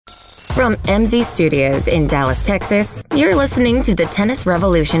From MZ Studios in Dallas, Texas, you're listening to the Tennis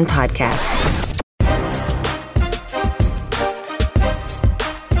Revolution podcast.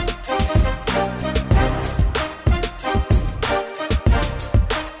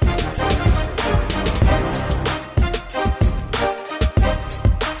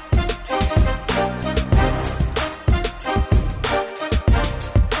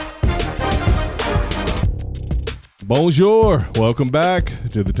 Bonjour. Welcome back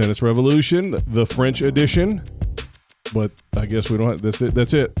to the Tennis Revolution, the French edition. But I guess we don't have that's it.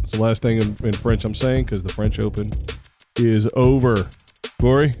 That's it. It's the last thing in French I'm saying because the French Open is over.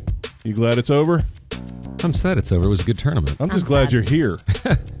 Corey, you glad it's over? I'm sad it's over. It was a good tournament. I'm just glad you're here.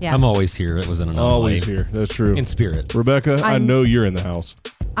 Yeah. I'm always here. It was an anomaly. Always here. That's true. In spirit. Rebecca, I know you're in the house.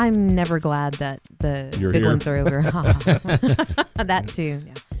 I'm never glad that the You're big here. ones are over. That too.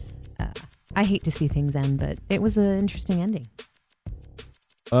 Yeah. I hate to see things end, but it was an interesting ending.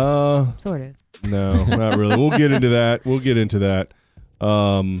 Sort of. No, not really. We'll get into that.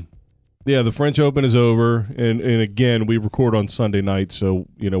 Yeah, the French Open is over, and again, we record on Sunday night, so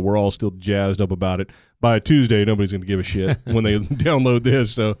we're all still jazzed up about it. By Tuesday, nobody's going to give a shit when they download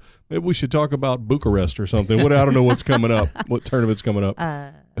this. So maybe we should talk about Bucharest or something. I don't know what's coming up. What tournament's coming up?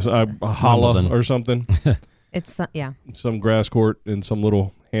 Halle or something. It's yeah. Some grass court in some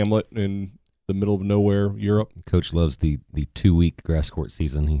little hamlet in the middle of nowhere, Europe. Coach loves the 2-week grass court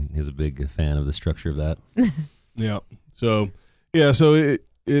season. He's a big fan of the structure of that. Yeah. So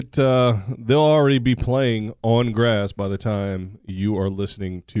they'll already be playing on grass by the time you are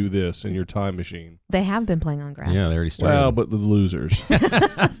listening to this in your time machine. They have been playing on grass. Yeah, they already started. Well, but the losers.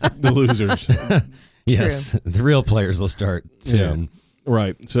 The losers. Yes, the real players will start soon. Yeah.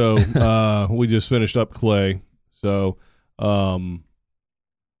 Right. So we just finished up clay. So,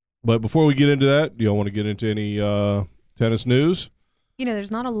 but before we get into that, do y'all want to get into any tennis news?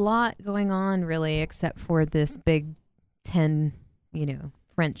 There's not a lot going on really, except for this Big 10,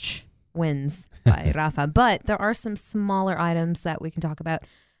 French wins by Rafa. But there are some smaller items that we can talk about.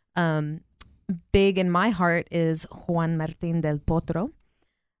 Big in my heart is Juan Martín del Potro.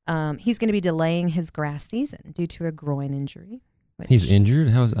 He's going to be delaying his grass season due to a groin injury. He's injured?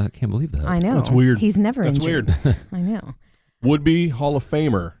 I can't believe that. I know. That's weird. He's never injured. That's weird. I know. Would-be Hall of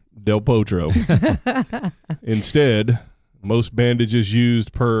Famer Del Potro. Instead, most bandages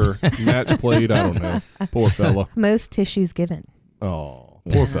used per match played. I don't know. Poor fella. Most tissues given. Oh,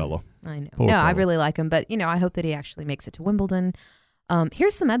 poor fella. I know. Poor I fella. really like him, but I hope that he actually makes it to Wimbledon.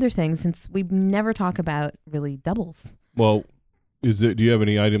 Here's some other things, since we never talk about really doubles. Well, do you have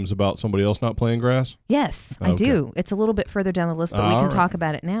any items about somebody else not playing grass? Yes, Okay. I do. It's a little bit further down the list, but we All can right. talk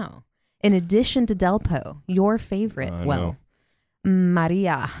about it now. In addition to Delpo, your favorite, I know.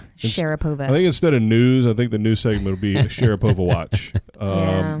 Maria Sharapova. I think instead of news, I think the news segment will be a Sharapova watch.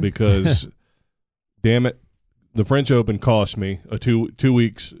 Yeah. Because, damn it, the French Open cost me a two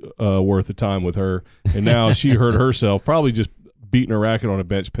weeks worth of time with her. And now she hurt herself, probably just beating her racket on a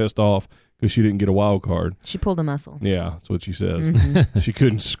bench, pissed off because she didn't get a wild card. She pulled a muscle. Yeah, that's what she says. Mm-hmm. She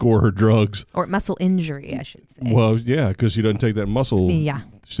couldn't score her drugs. Or muscle injury, I should say. Well, yeah, because she doesn't take that muscle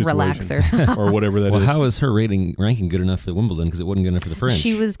situation Relaxer. or whatever that Well, is. how is her ranking good enough for Wimbledon? Because it wasn't good enough for the French.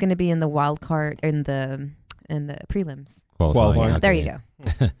 She was going to be in the wild card, in the prelims. Qualifying. Okay. There you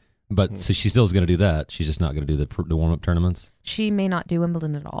go. But so she still is going to do that. She's just not going to do the warm-up tournaments. She may not do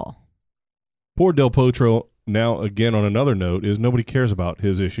Wimbledon at all. Poor Del Potro, now again on another note, is nobody cares about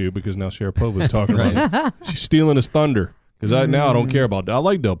his issue because now Sharapova is talking about it. She's stealing his thunder because now I don't care about it. I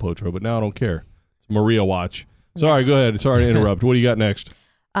like Del Potro, but now I don't care. It's Maria watch. Sorry, Yes. Go ahead. Sorry to interrupt. What do you got next?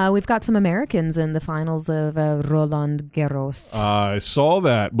 We've got some Americans in the finals of Roland Garros. I saw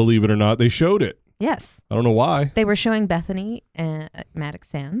that, believe it or not. They showed it. Yes. I don't know why. They were showing Bethany and Maddox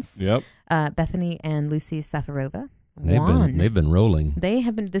Sands. Yep. Bethany and Lucy Safarova won. They've been rolling. They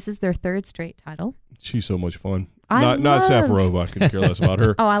have been. This is their third straight title. She's so much fun. I Not love- Safarova. I could care less about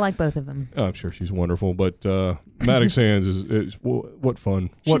her. Oh, I like both of them. Oh, I'm sure she's wonderful, but Maddox Sands is what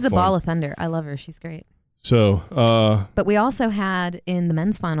fun. What She's a fun. ball of thunder. I love her. She's great. So, But we also had in the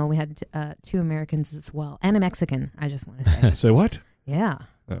men's final, we had two Americans as well, and a Mexican. I just want to say, say what? yeah.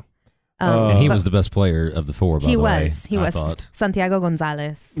 Oh. And he but was the best player of the four, by he the way. was. He I was thought. Santiago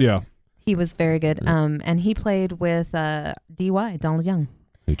Gonzalez. Yeah. He was very good. And he played with DY Donald Young,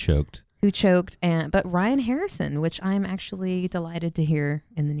 Who choked. but Ryan Harrison, which I'm actually delighted to hear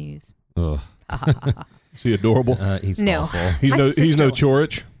in the news. Ugh. Is he adorable? He's No. awful. He's My no sister was.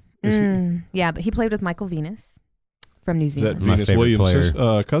 Chorich. Is Yeah, but he played with Michael Venus from New that Zealand. My Venus favorite Williams'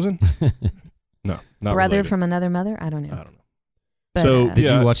 player. cousin? No, not Brother related. from another mother? I don't know. I don't know. But, So, Did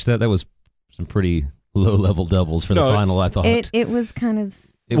Yeah. you watch that? That was some pretty low-level doubles for the No, final, I thought. it was kind of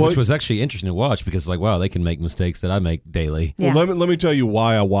which was actually interesting to watch because, like, wow, they can make mistakes that I make daily. Yeah. Well, let me tell you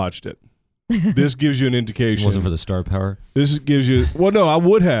why I watched it. This gives you an It indication. wasn't for the star power. This gives you. Well, no, I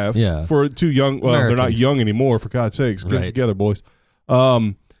would have. Yeah. For two young. Well, they're not Americans. young anymore. For God's sakes, get it Right. together, boys.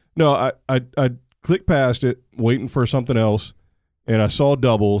 No, I clicked past it, waiting for something else, and I saw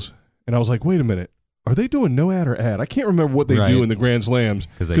doubles, and I was like, wait a minute. Are they doing no ad or ad? I can't remember what they Right. do in the Grand Slams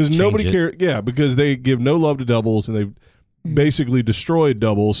 'Cause they because nobody change it. cares. Yeah, because they give no love to doubles and they've basically destroyed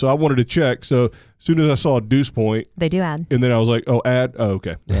doubles. So I wanted to check. So as soon as I saw a deuce point, They do add. and then I was like, oh, ad. Oh,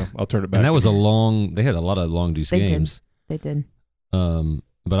 okay. Yeah, I'll turn it back. And that was they had a lot of long deuce They did. games. They did.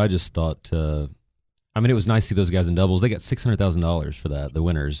 But I just thought, I mean, it was nice to see those guys in doubles. They got $600,000 for that, the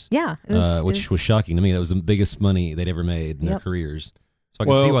winners, Yeah. which was shocking to me. That was the biggest money they'd ever made in their Yep. careers. So I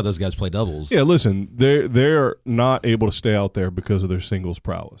can see why those guys play doubles. Yeah, listen, they're not able to stay out there because of their singles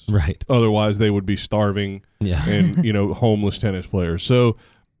prowess. Right. Otherwise, they would be starving Yeah. and homeless tennis players. So,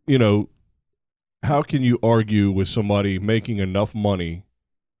 how can you argue with somebody making enough money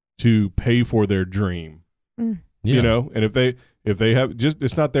to pay for their dream? Mm. Yeah. And if they have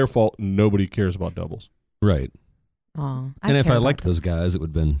it's not their fault. Nobody cares about doubles. Right. Aw, And if care I about liked them. those guys, it would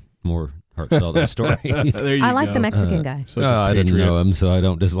have been more heartfelt of a story. There you I like go. the Mexican guy. Such a I didn't patriot. know him, so I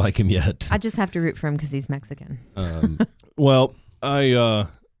don't dislike him yet. I just have to root for him because he's Mexican. Well, I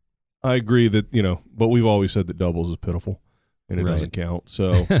agree that but we've always said that doubles is pitiful, and it Right. doesn't count.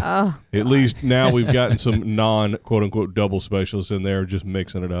 So Oh, at least now we've gotten some non quote unquote double specialists in there, just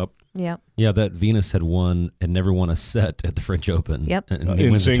mixing it up. yep. Yeah, that Venus had never won a set at the French Open. Yep. And he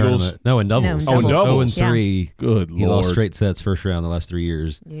In wins the singles? tournament. No, in doubles. No, in doubles. Oh, in and doubles. 3. Good He Lord. lost straight sets first round the last 3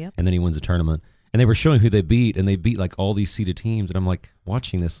 years, Yep. and then he wins a tournament. And they were showing who they beat, and they beat like all these seeded teams. And I'm like,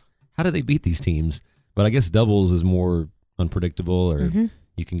 watching this, how did they beat these teams? But I guess doubles is more unpredictable, or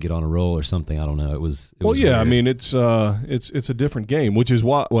you can get on a roll or something. I don't know. It was Yeah, I weird. mean it's a different game, which is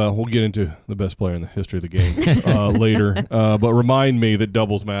why. Well, we'll get into the best player in the history of the game later. But remind me that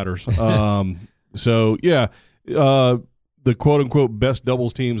doubles matters. So yeah, the quote unquote best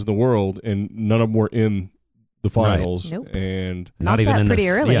doubles teams in the world, and none of them were in the finals. Nope. And Not even that in pretty the,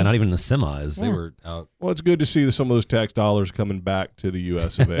 early. Yeah, not even in the semis. They Yeah. were out. well, it's good to see some of those tax dollars coming back to the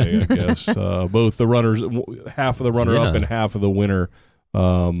U.S. of A. I guess both the runners, half of the runner up Yeah. and half of the winner,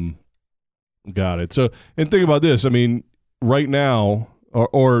 got it. So, and think about this. I mean, right now,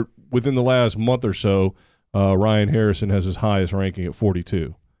 or within the last month or so, Ryan Harrison has his highest ranking at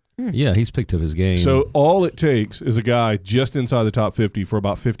 42. Yeah, he's picked up his game. So all it takes is a guy just inside the top 50 for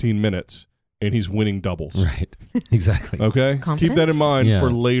about 15 minutes, and he's winning doubles. right, exactly. Okay? Keep Confidence? that in mind Yeah.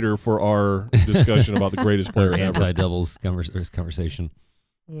 for later for our discussion about the greatest player Our ever. anti-doubles conversation.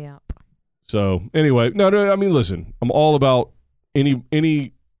 Yep. So anyway, no, I mean, listen, I'm all about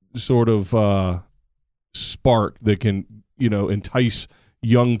any sort of spark that can, entice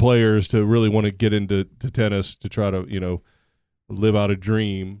young players to really want to get into tennis to try to, live out a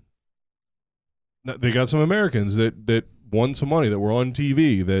dream. They got some Americans that won some money, that were on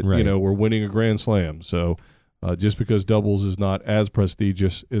TV, that, Right. were winning a Grand Slam. So just because doubles is not as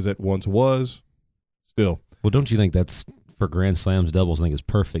prestigious as it once was, still. Well, don't you think that's for Grand Slams, doubles? I think is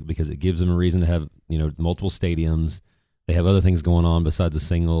perfect because it gives them a reason to have multiple stadiums. They have other things going on besides the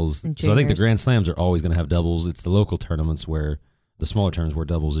singles. And So I think the juniors. Grand Slams are always going to have doubles. It's the local tournaments where the smaller tournaments where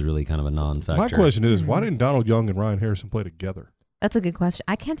doubles is really kind of a non-factor. My question is, Mm-hmm. why didn't Donald Young and Ryan Harrison play together? That's a good question.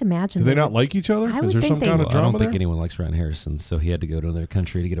 I can't imagine. Do they that- not like each other? I Is would there think some they kind would. of I drama don't think there? anyone likes Ryan Harrison, so he had to go to another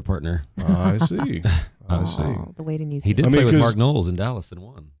country to get a partner. I see. I see. Oh, the way to New Zealand. He did I mean, play with 'cause- Mark Knowles in Dallas and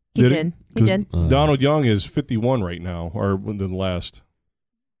won. He Did did. he? He 'Cause did. Donald Young is 51 right now, or within the last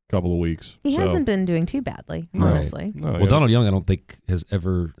couple of weeks. He So- hasn't been doing too badly, No. honestly. No, Well, yeah. Donald Young, I don't think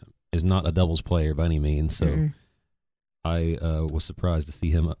is not a doubles player by any means. So Mm-mm. I was surprised to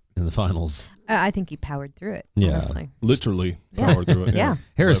see him in the finals. I think he powered through it. Yeah. Honestly. literally Yeah. powered through it. Yeah.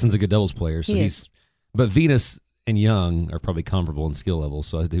 Harrison's a good doubles player, so He he's. But Venus and Young are probably comparable in skill level.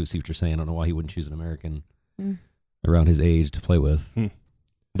 So I do see what you're saying. I don't know why he wouldn't choose an American Mm. around his age to play with. Hmm.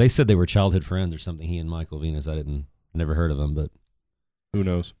 They said they were childhood friends or something. He and Michael Venus. I never heard of him, but Who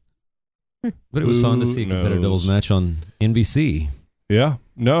knows? it was fun to Who see a competitive doubles knows? match on NBC. Yeah.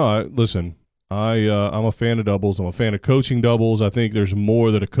 No, listen, I'm a fan of doubles. I'm a fan of coaching doubles. I think there's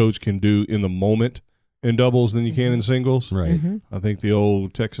more that a coach can do in the moment in doubles than you can in singles. Right. Mhm. I think the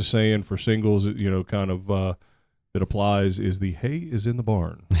old Texas saying for singles, kind of that applies is the hay is in the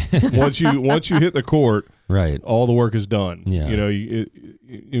barn. once you hit the court, Right. all the work is done. Yeah. You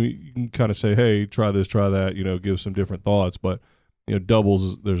can kind of say, hey, try this, try that, give some different thoughts. But,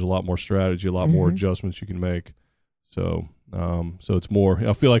 doubles, there's a lot more strategy, a lot more Mhm. adjustments you can make. So it's more,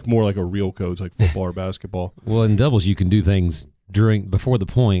 I feel like more like a real coach, like football or basketball. Well, in doubles, you can do things before the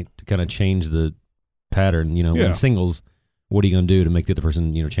point to kind of change the pattern. You know, Yeah. in singles, what are you going to do to make the other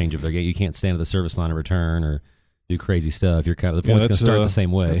person, you know, change up their game? You can't stand at the service line of return or do crazy stuff. You're kind of, the point's going to start the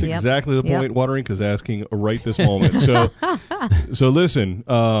same way. That's Yep. exactly the Yep. point Wateringka's asking right this moment. So listen.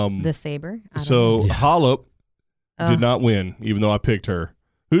 The saber. I don't So know. Yeah. Hollop Oh, did not win, even though I picked her.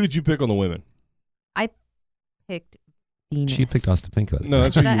 Who did you pick on the women? picked Venus. She picked Ostapenko. I think. No,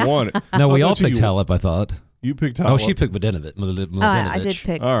 that's who you wanted. No, we Oh, all that's who picked you- Halep, I thought. You picked Oh, Hollop. she picked Mladenovic. I did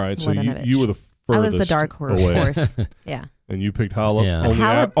pick. All right, so Mladenovic. you were the furthest I was the dark away. horse. Yeah. And you picked Hollop Yeah. only,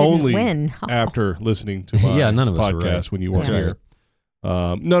 Halep didn't only win. after listening to my Yeah, none of us were podcast right. when you weren't That's here.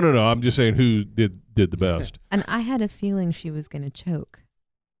 No. I'm just saying who did the best. And I had a feeling she was going to choke.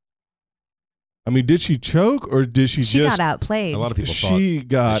 I mean, did she choke or did she She just? got outplayed. A lot of people She thought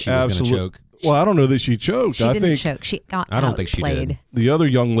got that she was going to absolutely. choke. Well, I don't know that she choked. She I didn't think choke. She got I don't think she outplayed. did. the other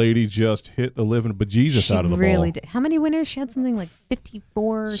young lady just hit the living bejesus She out of the really ball. did. How many winners? She had something like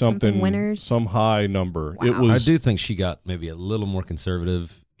 54 or something winners. some high number. It Wow. was. I do think she got maybe a little more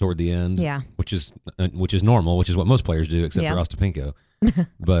conservative toward the end. Yeah. which is normal, which is what most players do, except Yeah. for Ostapenko.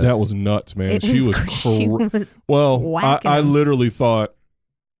 But That was nuts, man. It She was. she was Well, whacking I him. literally thought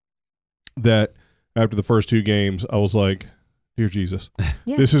that after the first two games, I was like, "Dear Jesus,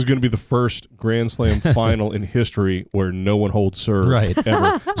 Yeah. this is going to be the first Grand Slam final in history where no one holds serve Right.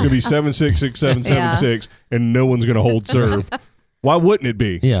 ever. It's going to be 7-6, 6-7, 7-6, and no one's going to hold serve. Why wouldn't it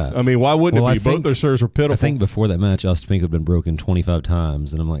be? Yeah. I mean, why wouldn't Well, it I be? Both think- their serves were pitiful. I think before that match, Ostapenko had been broken 25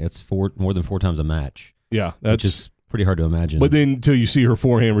 times, and I'm like, that's more than 4 times a match, yeah, which that's. is pretty hard to imagine. But then until you see her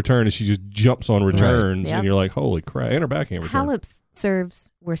forehand return and she just jumps on returns, Yep. and you're like, "Holy crap!" And her backhand return. Halep's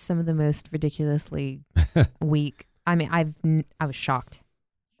serves were some of the most ridiculously weak. I mean, I was shocked.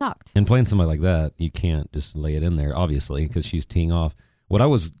 And playing somebody like that, you can't just lay it in there, obviously, because she's teeing off.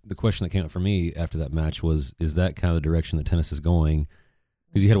 The question that came up for me after that match was, is that kind of the direction that tennis is going?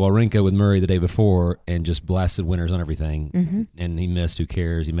 Because you had Wawrinka with Murray the day before and just blasted winners on everything, Mm-hmm. and he missed. Who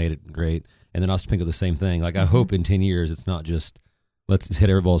cares? He made it great. And then Ostapenko the same thing. Like, I Mm-hmm. hope in 10 years it's not just let's just hit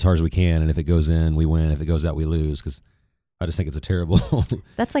every ball as hard as we can, and if it goes in, we win. If it goes out, we lose. Because I just think it's a terrible.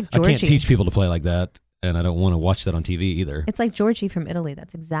 That's like I Georgie. can't teach people to play like that, and I don't want to watch that on TV either. It's like Georgie from Italy.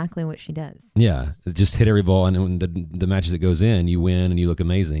 That's exactly what she does. Yeah, just hit every ball, and when the matches it goes in, you win and you look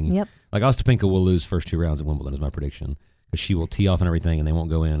amazing. Yep. Like Ostapenko will lose first 2 rounds at Wimbledon, is my prediction, because she will tee off and everything, and they won't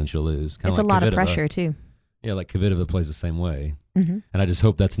go in, and she'll lose. Kinda It's a like lot of Kvitova. pressure too. Yeah, like Kvitova plays the same way, Mm-hmm. and I just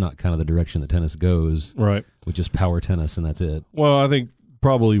hope that's not kind of the direction that tennis goes Right. with just power tennis, and that's it. Well, I think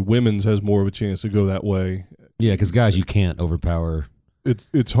probably women's has more of a chance to go that way. Yeah, because guys, you can't overpower.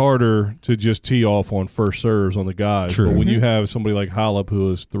 It's harder to just tee off on first serves on the guys. True. But when Mhm. you have somebody like Hollop who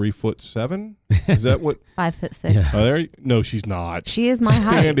is 3'7", is that what? 5'6". Yeah. No, she's not. She is my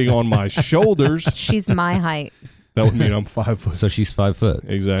height. Standing on my shoulders. She's my height. That would mean I'm 5 foot. So she's 5 foot.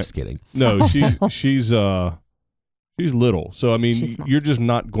 Exactly. Just kidding. No, she's little. So I mean, She's small. you're just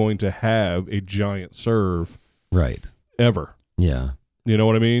not going to have a giant serve Right. ever. Yeah. You know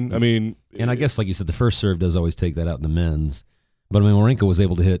what I mean? I mean, And I guess, like you said, the first serve does always take that out in the men's. But I mean, Wawrinka was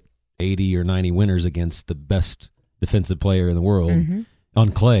able to hit 80 or 90 winners against the best defensive player in the world Mhm.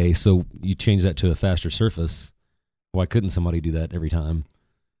 on clay. So you change that to a faster surface. Why couldn't somebody do that every time?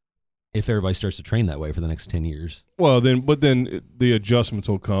 If everybody starts to train that way for the next 10 years. well, then the adjustments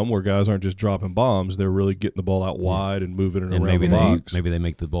will come where guys aren't just dropping bombs; they're really getting the ball out wide and moving it And around maybe the they box. maybe they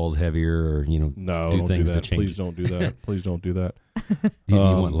make the balls heavier, or No, do don't do things to that. change Please it. don't do that. Please don't do that. you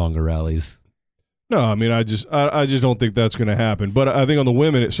want longer rallies. No, I mean, I just don't think that's going to happen. But I think on the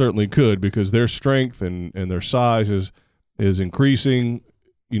women, it certainly could, because their strength and their size is increasing.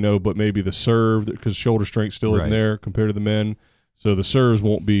 You know, but maybe the serve, because shoulder strength still Right. in there compared to the men, so the serves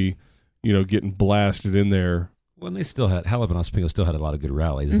won't be, getting blasted in there. Well, they still had Halep and Ostapenko still had a lot of good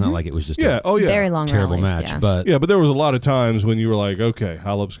rallies. It's not Mhm. like it was just Yeah. a Oh yeah. Very long terrible rallies, match, yeah. but Yeah, but there was a lot of times when you were like, okay,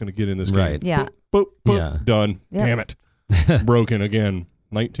 Halep's going to get in this game. Right. Yeah. Boop, boop, Yeah. done. Yep. Damn it. Broken again.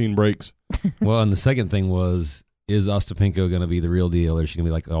 19 breaks. well, and the second thing was, is Ostapenko going to be the real deal, or is she going to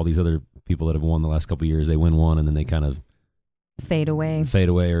be like all these other people that have won the last couple of years? They win one and then they kind of Fade away. fade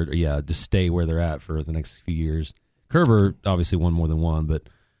away, or just stay where they're at for the next few years. Kerber obviously won more than one, but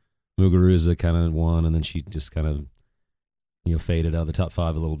Muguruza kind of won, and then she just kind of faded out of the top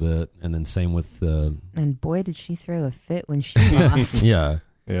 5 a little bit, and then same with And boy, did she throw a fit when she lost. yeah.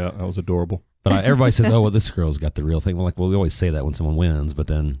 Yeah, that was adorable. But everybody says, "Oh, well, this girl's got the real thing." Well, we always say that when someone wins, but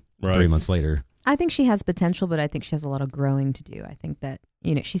then Right. 3 months later, I think she has potential, but I think she has a lot of growing to do. I think that,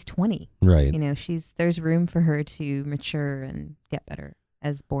 she's 20. right? There's room for her to mature and get better,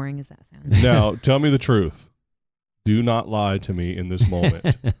 as boring as that sounds. Now, tell me the truth. Do not lie to me in this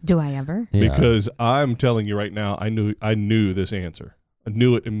moment. Do I ever? Yeah. Because I'm telling you right now, I knew this answer. I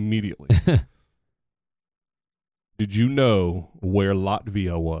knew it immediately. Did you know where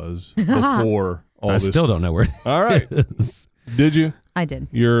Latvia was before all I this? still don't know where. All right. Did you? I did.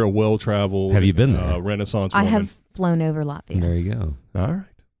 You're a well-traveled. Have you been there? Renaissance I woman. have flown over Latvia. There you go. All right.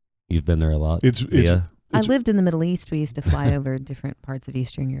 You've been there a lot. It's I lived in the Middle East. We used to fly over different parts of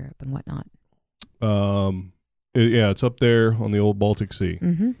Eastern Europe and whatnot. it's up there on the old Baltic Sea.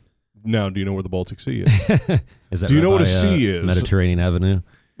 Mm-hmm. Now, do you know where the Baltic Sea is? Is that Do you right know what a by, sea is? Mediterranean Avenue.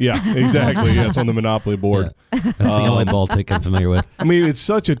 Yeah, exactly. Yeah, it's on the Monopoly board. Yeah. That's the only Baltic I'm familiar with. I mean, it's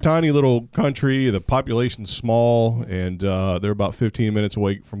such a tiny little country. The population's small, and they're about 15 minutes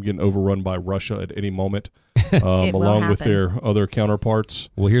away from getting overrun by Russia at any moment, It will along with happen. their other counterparts.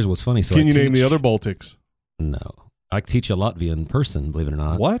 Well, here's what's funny. So Can I you name the teach- other Baltics? No. I teach a Latvian person, believe it or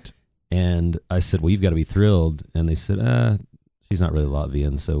not. What? And I said, well, you've got to be thrilled. And they said, she's not really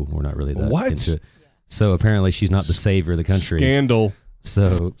Latvian, so we're not really that What? into it. So apparently she's not the savior of the country. Scandal.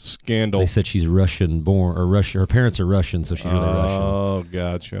 So Scandal. they said she's Russian born, or Russia. Her parents are Russian, so she's really Russian. Oh,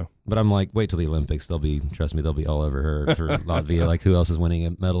 gotcha. But I'm like, wait till the Olympics. Trust me, they'll be all over her for Latvia. Like, who else is winning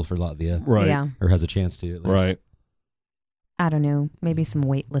a medal for Latvia? Right. Yeah. Or has a chance to, at least. Right. I don't know. Maybe some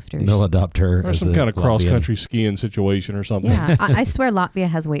weightlifters. They'll adopt her Or as some a kind of Latvian. cross-country skiing situation or something. Yeah. I swear Latvia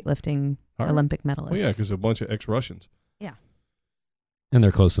has weightlifting All right. Olympic medalists. Well, yeah, because a bunch of ex-Russians. And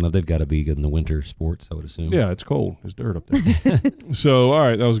they're close enough. They've got to be good in the winter sports, I would assume. Yeah, it's cold. There's dirt up there. So, all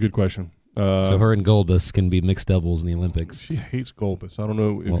right, that was a good question. So her and Goldust can be mixed doubles in the Olympics. She hates Golbus. I don't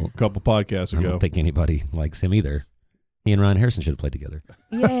know. Well, A couple podcasts I ago. don't think anybody likes him either. He and Ryan Harrison should have played together.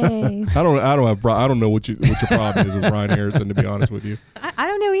 Yay. I don't know what your problem is with Ryan Harrison. To be honest with you, I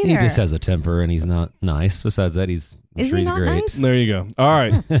don't know either. He just has a temper and he's not nice. Besides that, I'm Is sure he he's not great. nice? there you go. All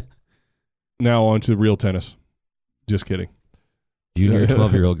right, now on to real tennis. Just kidding. Junior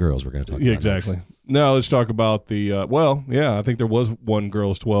 12-year-old girls we're going to talk Yeah, about. exactly. next. Now let's talk about the. I think there was one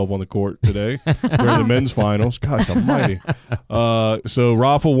girls 12 on the court today during the men's finals. Gosh Almighty! So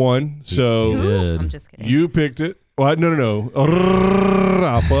Rafa won. So He did. I'm just kidding. you picked it. Well, no.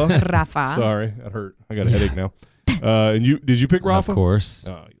 Rafa. Rafa. Sorry, that hurt. I got a headache now. And did you pick Rafa? Of course.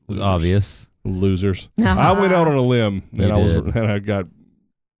 Oh, you losers. Obvious. Losers. I went out on a limb You and did. I got.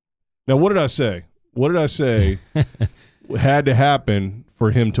 Now, what did I say? What did I say had to happen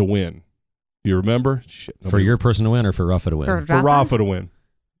for him to win? Do you remember? Shit, For your person to win or for Rafa to win? for Rafa to win.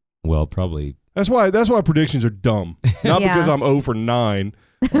 Well, probably. That's why predictions are dumb. Not Yeah. because I'm 0 for 9.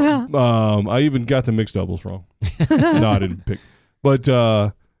 I even got the mixed doubles wrong. No, I didn't pick. But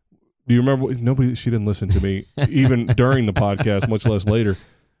do you remember? She didn't listen to me even during the podcast, much less later.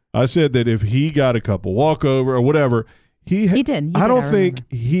 I said that if he got a couple walkover or whatever, He did. I don't think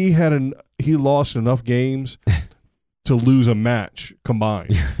he lost enough games to lose a match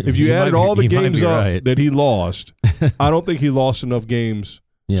combined. If you added all the games up right. that he lost, I don't think he lost enough games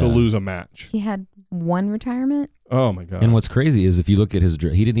Yeah. to lose a match. He had one retirement. Oh my god! And what's crazy is if you look at his,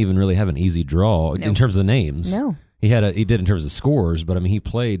 he didn't even really have an easy draw in Nope. terms of the names. No. He did in terms of scores, but I mean, he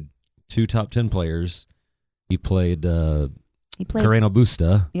played 2 top 10 players. He played He played. Carreno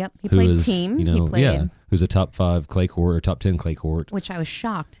Busta, Yep. He who played is, team. you know, he played, who's a top 5 clay court or top 10 clay court. which I was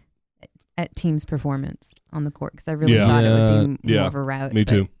shocked at team's performance on the court because I really Yeah. thought it would be Yeah. more of a rout. Me but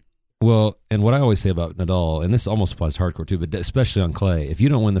too. Well, and what I always say about Nadal, and this almost applies to hardcore too, but especially on clay, if you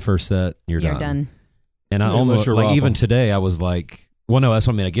don't win the first set, you're done. And I Unless almost, you're like, Rafa. even today, I was like, well, no, that's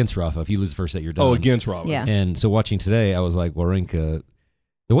what I mean against Rafa. If you lose the first set, you're done. Oh, against Robert. Yeah. And so watching today, I was like, Wawrinka,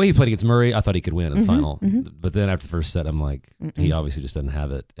 the way he played against Murray, I thought he could win in the Mhm, final. mhm. But then after the first set, I'm like, he Mm-mm. obviously just doesn't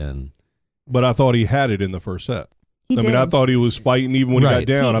have it. And But I thought he had it in the first set. He I did. mean, I thought he was fighting even when he Right.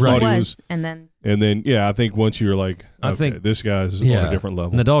 got down. I Right. thought he was. And then And then, I think once you're like, I okay, think- this guy's on yeah, a different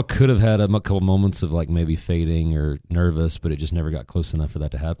level. Nadal could have had a couple moments of like maybe fading or nervous, but it just never got close enough for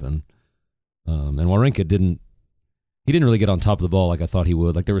that to happen. And Wawrinka didn't really get on top of the ball like I thought he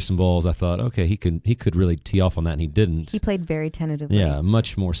would. Like there were some balls I thought, okay, he could really tee off on that, and he didn't. he played very tentatively. Yeah,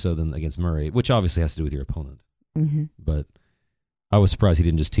 much more so than against Murray, which obviously has to do with your opponent. Mm-hmm. But I was surprised he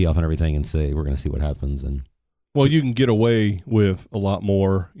didn't just tee off on everything and say, we're going to see what happens. And Well, you can get away with a lot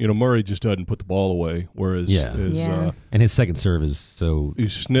more. Murray just doesn't put the ball away, whereas Yeah. Yeah. and his second serve is so you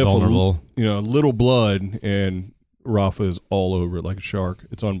sniff vulnerable. a little blood, and Rafa is all over it like a shark.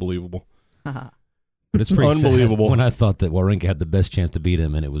 It's unbelievable. But it's pretty Unbelievable. sad when I thought that Wawrinka had the best chance to beat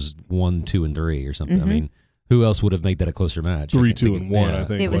him, and it was 1, 2, and 3 or something. I Mhm. mean, who else would have made that a closer match? 3-2-1, I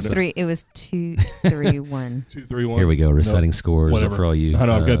think. It was wasn't three. It was 2-3-1. 2-3-1. Here we go, reciting No, scores whatever. for all you. I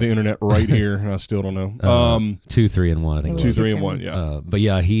know I've got the internet right here, and I still don't know. 2-3-1, I think. It it was. 2-3-1, yeah. But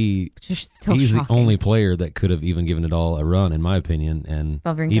yeah, he's Still the shocking. only player that could have even given it all a run, in my opinion, and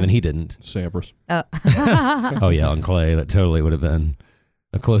Wawrinka? even he didn't. Sampras. Oh yeah, on clay, that totally would have been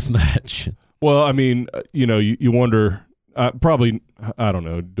a close match. Well, I mean, you wonder. Probably, I don't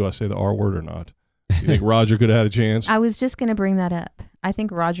know. Do I say the R word or not? You think Roger could have had a chance? I was just going to bring that up. I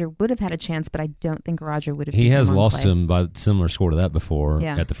think Roger would have had a chance, but I don't think Roger would have. He beaten has him on lost clay. him by a similar score to that before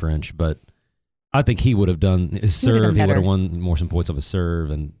Yeah. at the French, but I think he would have done his He would have serve. done He would have better. won some points off his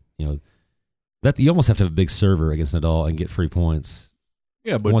serve, and that you almost have to have a big server against Nadal and get free points.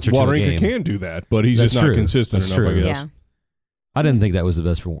 Yeah, but once or two a Wawrinka game. can do that, but he's That's just not true. consistent That's enough, I true. guess. Yeah, I didn't think that was the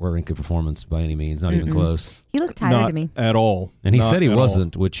best Wawrinka performance by any means, not even Mm-mm. close. he looked tired Not to me. at all. And he Not said he at all.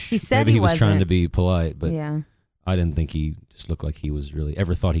 wasn't, which He said maybe he he was trying wasn't. to be polite, but Yeah, I didn't think he just looked like he was really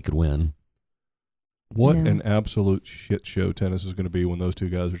ever thought he could win. What No. an absolute shit show tennis is going to be when those two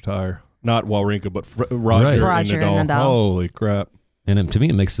guys retire. Not Wawrinka, but Roger, Roger and and Nadal. Nadal. Holy crap. And to me,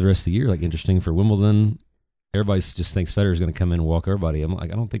 it makes the rest of the year like interesting for Wimbledon. Everybody just thinks Federer's going to come in and walk everybody. I'm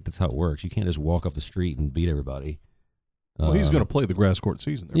like, I don't think that's how it works. You can't just walk off the street and beat everybody. Well, he's going to play the grass court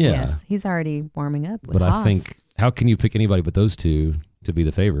season there. Yeah. yes, he's already warming up with But Haas. I think, how can you pick anybody but those two to be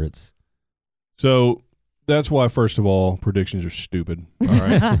the favorites? So that's why, first of all, predictions are stupid. All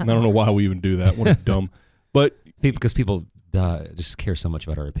right. I don't know why we even do that. What a dumb. But, Because people just care so much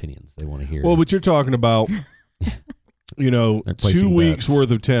about our opinions. They want to hear. well, but you're talking about, They're 2 placing weeks bets.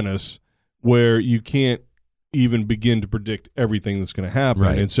 worth of tennis where you can't even begin to predict everything that's going to happen.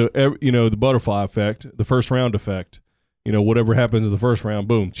 Right. And so, the butterfly effect, the first round effect, whatever happens in the first round,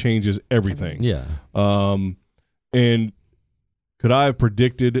 boom, changes everything. Yeah. And could I have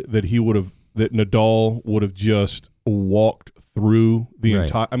predicted that that Nadal would have just walked through the Right.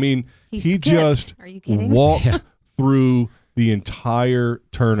 entire? I mean, he skipped. just Are you kidding? walked Yeah. through the entire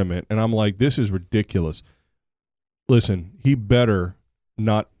tournament, and I'm like, this is ridiculous. Listen, he better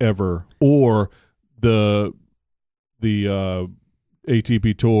not ever, or the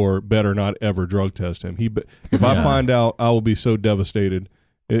ATP Tour better not ever drug test him. If I Yeah. find out, I will be so devastated.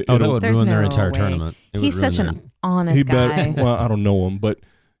 That It'll- would There's ruin their no entire way. tournament. It would He's ruin such their- an honest he guy. better. Well, I don't know him, but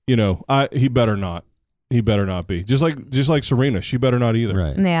he better not. He better not be. Just like Serena, she better not either.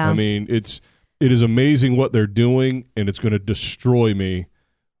 Right. Yeah, I mean, it is amazing what they're doing, and it's going to destroy me,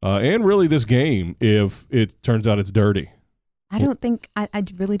 and really this game if it turns out it's dirty. I don't think. I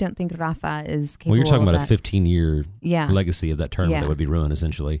really don't think Rafa is capable. Well, you're talking of about a that. 15-year Yeah, legacy of that tournament Yeah. that would be ruined,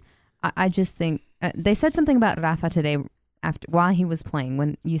 essentially. I just think they said something about Rafa today while he was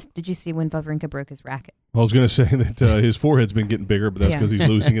playing. Did you see when Wawrinka broke his racket? I was going to say that his forehead's been getting bigger, but that's Yeah. because he's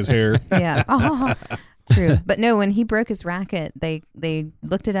losing his hair. Yeah. Oh, true. But no, when he broke his racket, they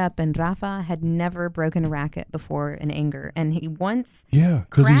looked it up, and Rafa had never broken a racket before in anger, and he once. Yeah,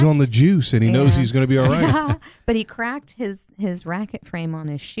 because he's on the juice and he knows Yeah. he's going to be all right. But he cracked his racket frame on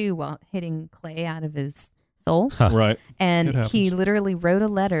his shoe while hitting clay out of his sole, Right. It and happens. he literally wrote a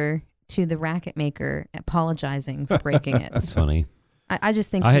letter to the racket maker apologizing for breaking it. That's funny. I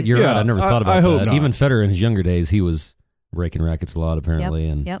just think You're Yeah, right. I never thought about I hope that. not. Even Federer in his younger days, he was breaking rackets a lot, apparently.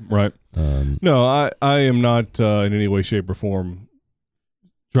 And Yep. Right. No, I am not in any way, shape, or form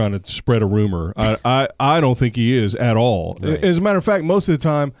trying to spread a rumor. I don't think he is at all. Right. As a matter of fact, most of the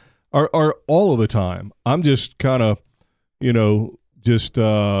time, are all of the time, I'm just kind of, just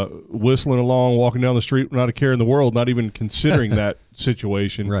whistling along, walking down the street, not a care in the world, not even considering that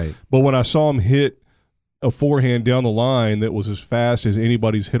situation. Right. But when I saw him hit a forehand down the line that was as fast as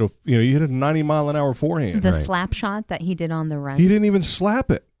anybody's hit he hit a 90-mile-an-hour forehand. the Right. slap shot that he did on the run. He didn't even slap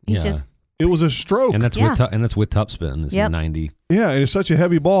it. He Yeah. just It was a stroke. And that's Yeah. with topspin. It's Yep. 90. Yeah, and it's such a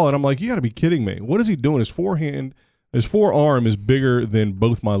heavy ball, and I'm like, you got to be kidding me. What is he doing? His forearm is bigger than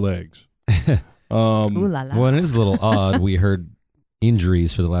both my legs. ooh la la. Well, and it is a little odd. We heard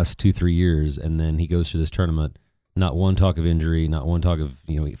injuries for the last 2-3 years, and then he goes through this tournament. Not one talk of injury, not one talk of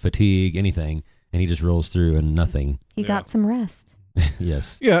fatigue, anything, and he just rolls through and nothing. He Yeah. got some rest.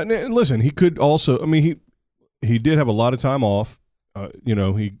 Yes. Yeah, and listen, he could also. I mean, he did have a lot of time off.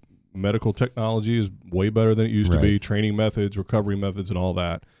 Medical technology is way better than it used to be. Right. Training methods, recovery methods, and all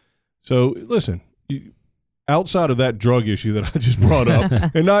that. So listen, outside of that drug issue that I just brought up,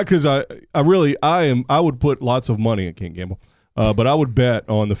 and not because I would put lots of money. I can't gamble, but I would bet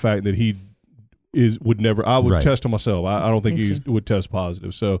on the fact that he would never. I would Right. test on myself. I don't think Me he too. would test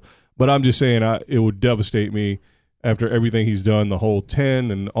positive. So, but I'm just saying, it would devastate me after everything he's done, the whole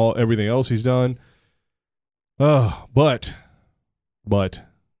 10 and everything else he's done. But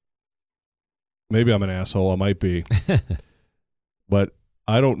maybe I'm an asshole. I might be. But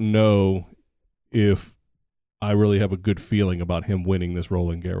I don't know if I really have a good feeling about him winning this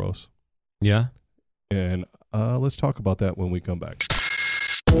Roland Garros. Yeah. And let's talk about that when we come back.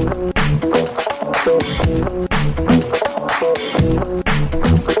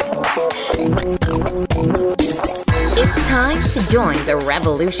 It's time to join the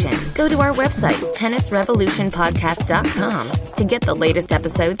revolution. Go to our website, tennisrevolutionpodcast.com, to get the latest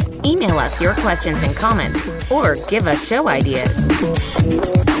episodes, email us your questions and comments, or give us show ideas.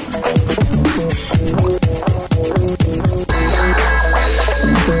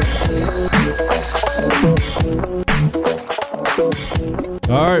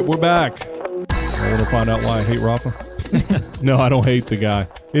 All right, we're back. I want to find out why I hate Rafa. No, I don't hate the guy.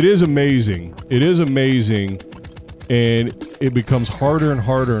 It is amazing. It is amazing, and it becomes harder and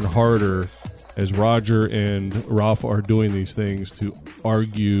harder and harder as Roger and Rafa are doing these things to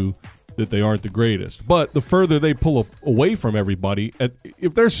argue that they aren't the greatest. But the further they pull away from everybody,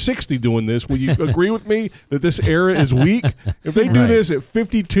 if they're 60 doing this, will you agree with me that this era is weak? If they do Right. this at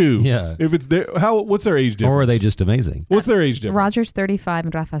 52, Yeah. if it's what's their age difference? Or are they just amazing? What's their age difference? Roger's 35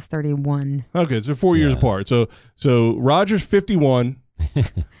 and Rafa's 31. Okay, so 4 years Yeah. apart. So Roger's 51,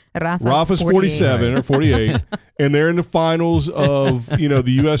 Rafa's 47 or 48, and they're in the finals of the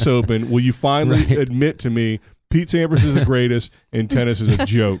U.S. Open. Will you finally Right. admit to me Pete Sampras is the greatest and tennis is a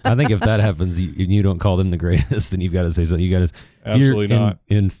joke? I think if that happens, you don't call them the greatest, then you've got to say something. You got to Absolutely not.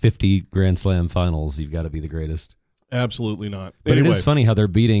 In 50 Grand Slam finals, you've got to be the greatest. Absolutely not. But Anyway, it is funny how they're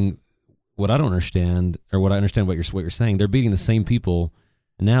beating what I don't understand, or what I understand what you're saying. They're beating the same people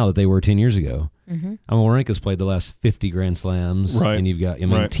now that they were 10 years ago. Mm-hmm. Wawrinka's played the last 50 Grand Slams, Right. and you've got,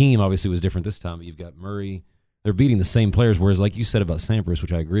 Right. team obviously was different this time, but you've got Murray. They're beating the same players, whereas like you said about Sampras,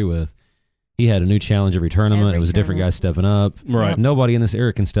 which I agree with, he had a new challenge every tournament. Every It was a different guy stepping up. Right. Nobody in this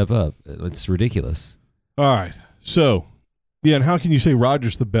era can step up. It's ridiculous. All right. So, yeah, and how can you say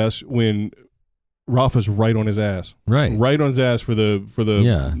Roger's the best when Rafa's right on his ass? Right. Right on his ass for the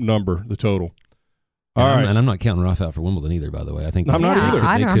Yeah. number, the total. All And right. and I'm not counting Rafa out for Wimbledon either, by the way. I think I'm not yeah, either.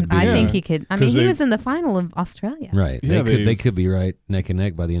 I They don't. could be, I think Yeah. he could. I 'Cause mean, he they- was in the final of Australia. right. Yeah, They could be right neck and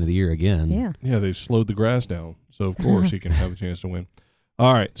neck by the end of the year again. Yeah. Yeah, they've slowed the grass down, so of course he can have a chance to win.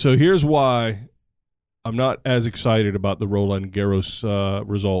 All right, so here's why I'm not as excited about the Roland Garros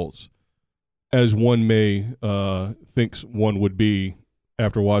results as one may thinks one would be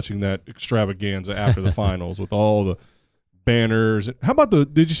after watching that extravaganza after the finals with all the banners. How about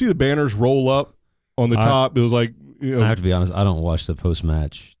did you see the banners roll up on the top? It was like, I have to be honest, I don't watch the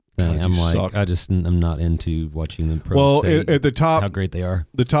post-match thing. God, I'm you like, suck. I'm not into watching the pros well, say at the top, how great they are.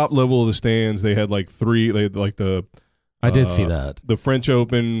 the top level of the stands, they had like three. They had like the I did see that. the French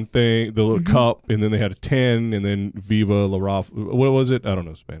Open thing, the little cup, and then they had a 10, and then Viva La Rafa. What was it? I don't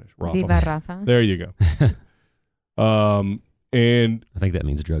know Spanish. Rafa. Viva Rafa. There you go. And I think that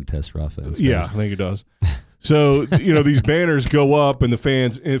means drug test, Rafa. in yeah, I Spanish. think it does. So these banners go up, and the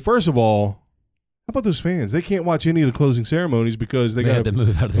fans. And first of all, how about those fans? They can't watch any of the closing ceremonies because they They had got to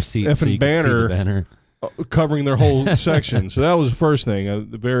move out of their seats so effing you could see banner. the banner. covering their whole section. So that was the first thing.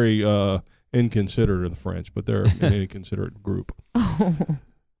 Very inconsiderate of the French, but they're an inconsiderate group. Oh.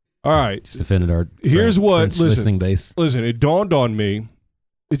 All right. Just offended our Here's what- French listen. listening base. Listen, it dawned on me.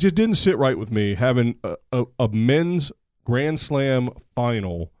 It just didn't sit right with me having a men's Grand Slam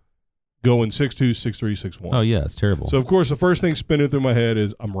final going 6-2, 6-3, 6-1. Oh yeah, it's terrible. So, of course, the first thing spinning through my head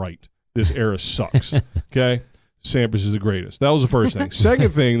is I'm right. This era sucks. Okay? Sampras is the greatest. That was the first thing.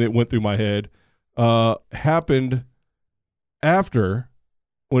 Second thing that went through my head happened after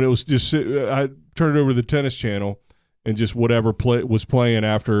when it was just I turned it over to the tennis channel and just whatever was playing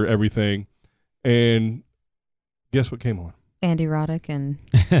after everything. And guess what came on? Andy Roddick and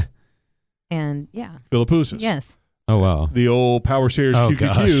yeah. Philippoussis. Yes. Oh wow. The old Power Series Oh,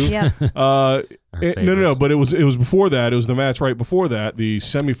 QQQ. Yeah. Our No, favorites. but it was before that. It was the match right before that, the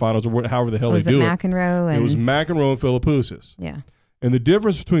semifinals or however the hell Was they it do McEnroe? it. And It was McEnroe and Philippoussis. yeah. And the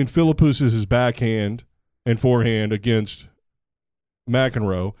difference between Philippoussis' backhand and forehand against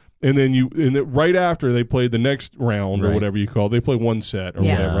McEnroe, and then right after they played the next round or Right. whatever you call it, they play one set or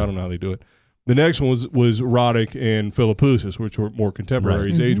Yeah. whatever. I don't know how they do it. The next one was Roddick and Philippoussis, which were more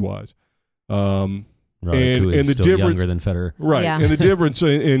contemporaries Right. Mhm. age-wise. Roddick, who is and the still difference- younger than Federer. Right. Yeah. And the difference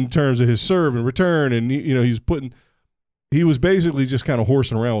in terms of his serve and return, and he was basically just kind of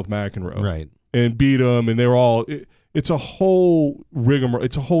horsing around with McEnroe. Right. And beat him, and they're all. It's a whole rigmarole.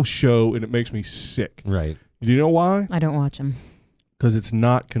 It's a whole show, and it makes me sick. Right. Do you know why? I don't watch him. Because it's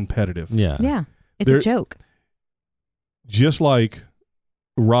not competitive. Yeah. Yeah. It's There- a joke. Just like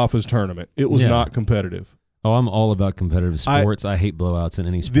Rafa's tournament, it was Yeah. not competitive. Oh, I'm all about competitive sports. I hate blowouts in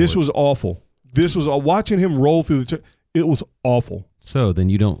any sport. This was awful. this was watching him roll through it was awful. So then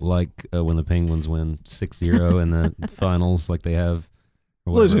you don't like when the Penguins win 6-0 in the finals like they have?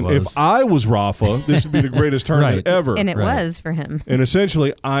 Or whatever Listen, it was? if I was Rafa, this would be the greatest tournament Right. ever. And it Right. was for him. And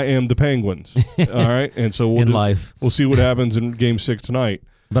essentially, I am the Penguins. All right, and so in life. we'll see what happens in Game 6 tonight.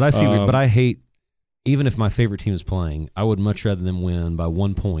 But I see. But I hate, even if my favorite team is playing, I would much rather them win by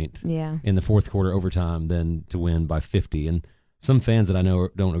 1 point Yeah. in the fourth quarter overtime than to win by 50. And some fans that I know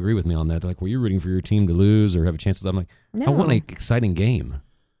don't agree with me on that. They're like, well, you're rooting for your team to lose or have a chance. I'm like, No. I want an exciting game.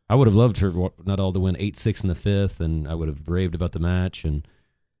 I would have loved for Nadal to win 8-6 in the fifth, and I would have raved about the match. And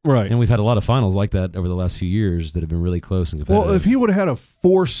Right. we've had a lot of finals like that over the last few years that have been really close and competitive. Well, if he would have had a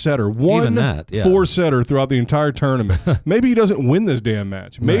 4-setter, Even that, yeah. 4-setter throughout the entire tournament, maybe he doesn't win this damn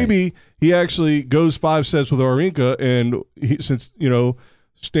match. Maybe he actually goes 5 sets with Wawrinka, and since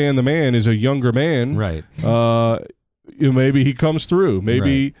Stan the man is a younger man, right. Maybe he comes through.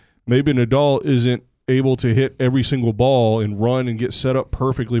 Maybe Nadal isn't able to hit every single ball and run and get set up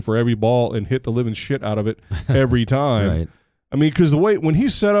perfectly for every ball and hit the living shit out of it every time. Right. I mean, because when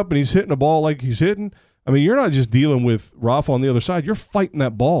he's set up and he's hitting a ball like he's hitting, I mean, you're not just dealing with Rafa on the other side. You're fighting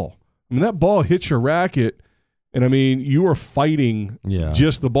that ball. I mean, that ball hits your racket, and I mean, you are fighting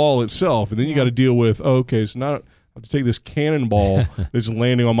just the ball itself. And then you got to deal with, okay, so now I have to take this cannonball that's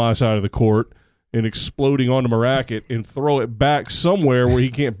landing on my side of the court and exploding onto my racket and throw it back somewhere where he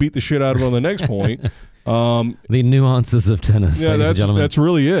can't beat the shit out of it on the next point. The nuances of tennis, ladies and gentlemen. That's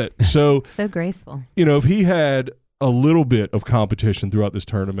really it. So, So graceful. if he had a little bit of competition throughout this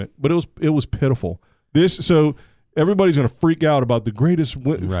tournament, but it was pitiful. So everybody's going to freak out about the greatest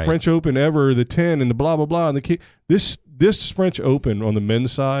French Open ever, the 10 and the blah blah blah and the this French Open on the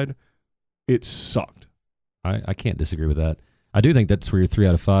men's side, it sucked. I can't disagree with that. I do think that's where your 3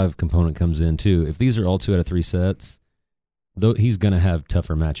 out of 5 component comes in too. If these are all 2 out of 3 sets, though, he's going to have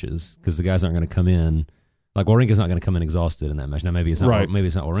tougher matches because the guys aren't going to come in. Like Wawrinka's not going to come in exhausted in that match. Now maybe it's not. Right. Maybe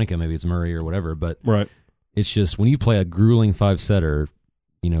it's not Wawrinka. Maybe it's Murray or whatever. But Right. it's just when you play a grueling 5-setter,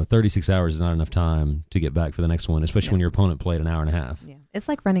 36 hours is not enough time to get back for the next one, especially when your opponent played an hour and a half. Yeah. It's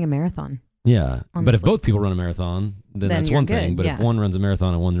like running a marathon. Yeah. But if Honestly. both people run a marathon, then that's you're one good, thing. But if yeah. one runs a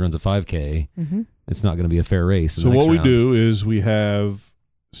marathon and one runs a 5K, it's not going to be a fair race. in So the next what we round. do is we have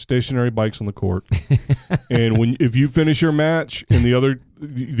stationary bikes on the court, and if you finish your match and the other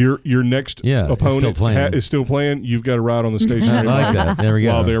your next opponent is still playing, you've got to ride on the I stationary like bike that. There we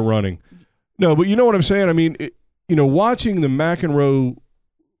go. while they're running. No, but you know what I'm saying? I mean, watching the McEnroe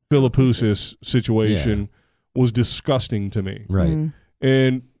Philippoussis situation was disgusting to me. Right.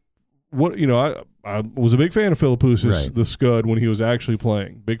 And what I was a big fan of Philippoussis, Right. the Scud, when he was actually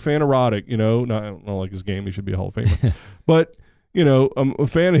playing. Big fan of Roddick, I don't like his game. He should be a Hall of Famer. But, I'm a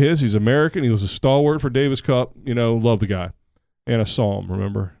fan of his. He's American. He was a stalwart for Davis Cup. Love the guy. And I saw him,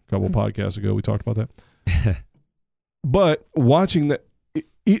 remember? A couple podcasts ago, we talked about that. But watching that,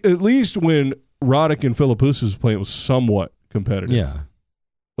 at least when Roddick and Philippoussis was playing, it was somewhat competitive. Yeah.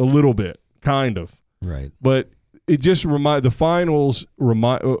 A little bit, kind of. Right. But it just the finals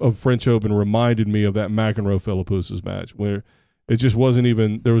of French Open reminded me of that McEnroe Philippoussis match where it just wasn't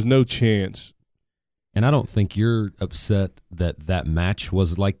even, there was no chance. And I don't think you're upset that match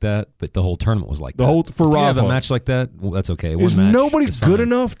was like that, but the whole tournament was like that. For if you have a Rafa. match like that, well, that's okay. Is One match nobody is good fine.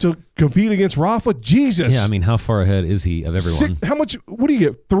 enough to compete against Rafa? Jesus. Yeah, I mean, how far ahead is he of everyone? How much, what do you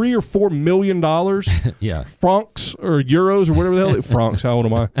get, $3 or $4 million? Yeah. Francs or euros or whatever the hell. Francs, how old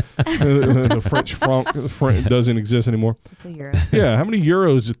am I? The French franc doesn't exist anymore. It's a euro. Yeah, how many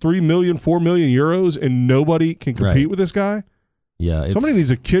euros? 3 million, 4 million euros, and nobody can compete Right. with this guy? Yeah. Somebody needs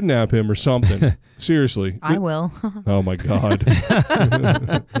to kidnap him or something. Seriously. I will. Oh, my God.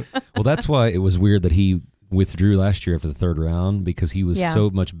 Well, that's why it was weird that he withdrew last year after the third round because he was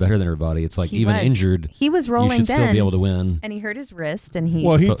so much better than everybody. It's like He even was. injured, He was rolling you should then, still be able to win. and he hurt his wrist, and he.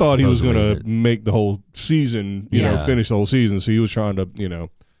 Well, he thought he was going supposedly, to make the whole season, Yeah. finish the whole season. So he was trying to,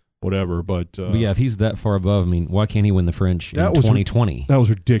 whatever. But yeah, if he's that far above, I mean, why can't he win the French in That was 2020? that was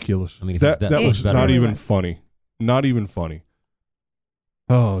ridiculous. I mean, if he's that that was much not better. even was. funny. Not even funny.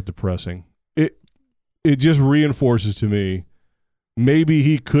 Oh, depressing. It just reinforces to me, maybe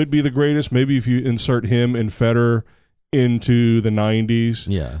he could be the greatest. Maybe if you insert him and Federer into the 90s,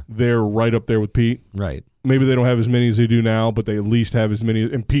 Yeah, they're right up there with Pete. right. Maybe they don't have as many as they do now, but they at least have as many.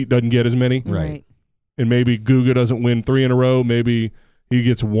 And Pete doesn't get as many. Right. And maybe Guga doesn't win 3 in a row. Maybe he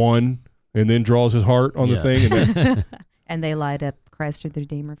gets 1 and then draws his heart on the Yeah. thing. And then, And they light up Christ the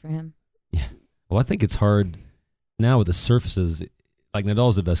Redeemer for him. Well, I think it's hard now with the surfaces. Like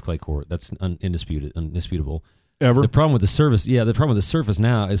Nadal's the best clay court. That's indisputable. ever. The problem with the surface, the problem with the surface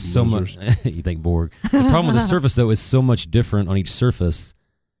now is so much. Losers. You think Borg? The problem with the surface though is so much different on each surface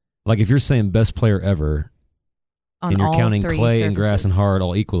Like if you're saying best player ever, On and you're all counting three clay and grass and surfaces. hard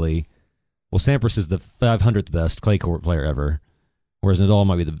all equally, well, Sampras is the 500th best clay court player ever, whereas Nadal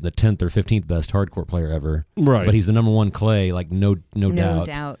might be the 10th or 15th best hard court player ever. Right. But he's the number one clay, like no No doubt.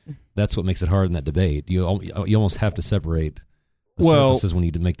 doubt. That's what makes it hard in that debate. You almost have to separate the Well- surfaces when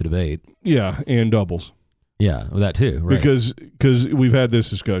you make the debate. yeah, and doubles. Yeah, well, that too. Right. Because we've had this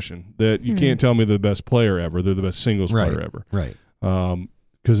discussion that you can't tell me they're the best player ever. They're the best singles Right. player ever. right.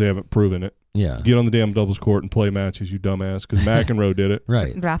 Because they haven't proven it. Yeah. Get on the damn doubles court and play matches, you dumbass. Because McEnroe did it.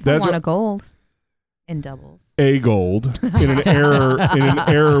 Right. Rafa That's won what- a gold in doubles. A gold in an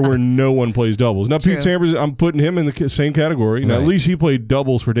era where no one plays doubles. Now True. Pete Sampras, I'm putting him in the same category. Now, at Right. least he played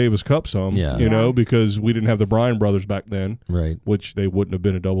doubles for Davis Cup some. Yeah. You know, Yeah. because we didn't have the Bryan brothers back then, Right. which they wouldn't have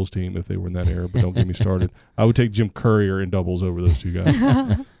been a doubles team if they were in that era. But don't get me started. I would take Jim Courier in doubles over those two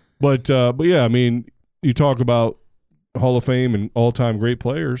guys. But yeah, I mean, you talk about Hall of Fame and all-time great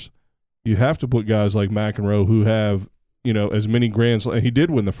players. You have to put guys like McEnroe who have, you know, as many Grand Slams. He did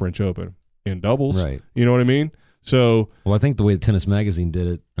win the French Open in doubles. Right. You know what I mean? So Well, I think the way Tennis Magazine did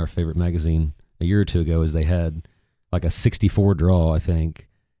it, our favorite magazine, a year or two ago, is they had like a 64 draw, I think,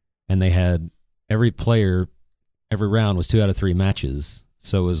 and they had every player, every round was 2 out of 3 matches.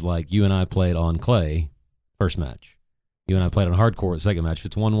 So it was like you and I played on clay, first match. You and I played on hard court, second match. If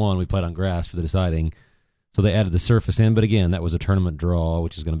it's 1-1, we played on grass for the deciding. So they added the surface in, but again, that was a tournament draw,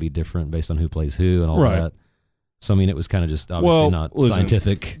 which is going to be different based on who plays who and all Right. that. So I mean, it was kind of just obviously Well, not listen,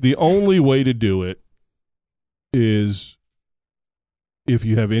 scientific. the only way to do it is if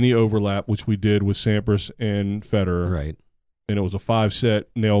you have any overlap, which we did with Sampras and Federer, Right. and it was a 5-set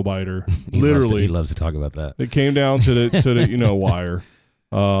nail biter. He Literally, loves to talk about that. it came down to the you know wire.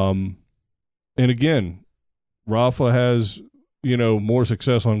 And again, Rafa has, you know, more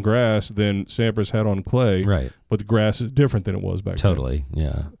success on grass than Sampras had on clay, Right. but the grass is different than it was back then. Totally.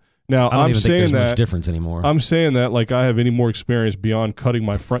 Yeah. Now I don't I'm even think saying there's much that difference anymore. I'm saying that like I have any more experience beyond cutting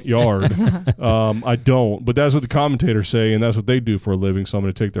my front yard. I don't, but that's what the commentators say, and that's what they do for a living. So I'm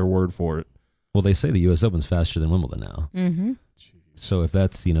going to take their word for it. Well, they say the U.S. Open's faster than Wimbledon now. Mm-hmm. So if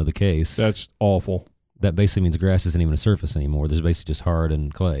that's the case, That's awful. that basically means grass isn't even a surface anymore. There's basically just hard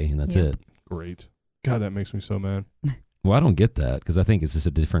and clay, and that's Yep. it. Great. God, that makes me so mad. Well, I don't get that because I think it's just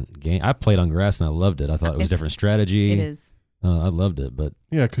a different game. I played on grass and I loved it. I thought it was It's- different strategy. It is. I loved it, but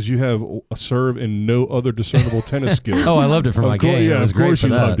Yeah, because you have a serve and no other discernible tennis skills. I loved it for my Of course, game. yeah, it was of great course for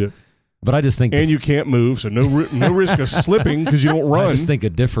you that. loved it. But I just think, And you can't move, so no risk of slipping because you don't run. I just think a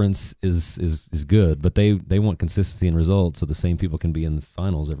difference is good. But they want consistency in results, so the same people can be in the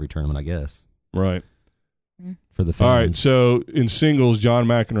finals every tournament, I guess, Right. for the fans. All right. So in singles, John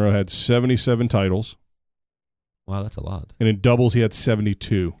McEnroe had 77 titles, wow, that's a lot. and in doubles, he had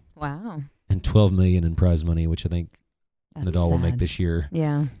 72. Wow. And $12 million in prize money, which I think That's Nadal will make sad. this year.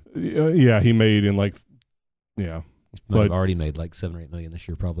 Yeah. Yeah, he made in like, yeah, He's might have But- already made like 7 or 8 million this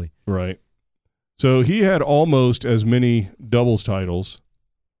year, probably. right. So he had almost as many doubles titles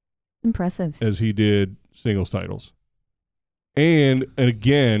Impressive. as he did singles titles. And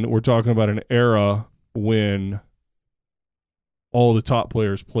again, we're talking about an era when all the top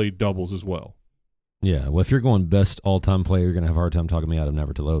players played doubles as well. Yeah. Well, if you're going best all-time player, you're going to have a hard time talking me out of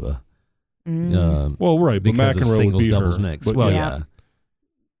Navratilova. Mm. Well, right, but because of McEnroe would singles beat doubles her. mix. But Well, yeah. yeah.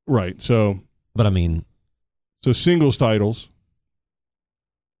 Right. So But I mean, singles titles,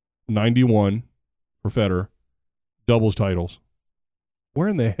 91 for Federer. Doubles titles. Where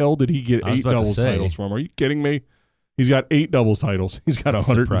in the hell did he get I was 8 about to doubles say. titles from? Are you kidding me? He's got 8 doubles titles. He's got That's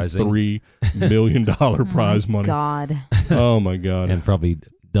 $103 million prize money. God. Oh my God. and probably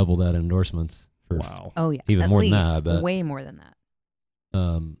double that in endorsements. For, Wow. Oh, yeah. Even At more than least. that, I bet. Way more than that.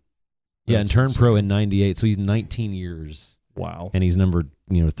 Yeah, and That's turned pro insane. in 98, so he's 19 years, Wow. and he's number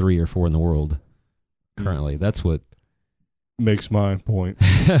 3 or 4 in the world currently. That's what. Makes my point.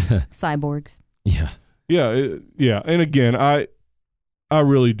 Cyborgs. Yeah. Yeah. And again, I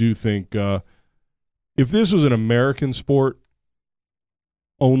really do think if this was an American sport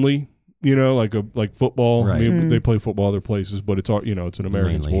only, you know, like football. I Right. mean, Mm. they play football other places, but it's all, you know, it's an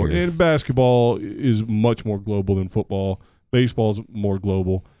American Mainly sport. here. And basketball is much more global than football. Baseball's more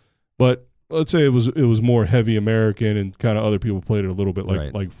global. But let's say it was more heavy American and kind of other people played it a little bit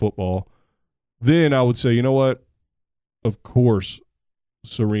Right. like football. Then I would say, you know what? Of course,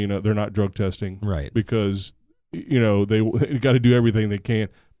 Serena, they're not drug testing Right. because, you know, they got to do everything they can.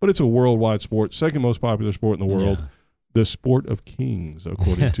 But it's a worldwide sport, second most popular sport in the world, Yeah. the sport of kings,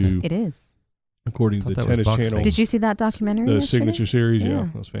 according to It is. according to Thought the that was Tennis boxing. Channel, Did you see that documentary? the yesterday? Signature Series. Yeah, Yeah.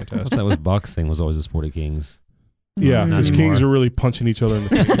 that was I thought fantastic. that was boxing was always the sport of kings. Yeah, Not because anymore. kings are really punching each other in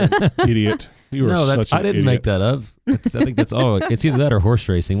the face. Idiot. You are No, such an I didn't idiot. make that up. I think that's all. It's either that or horse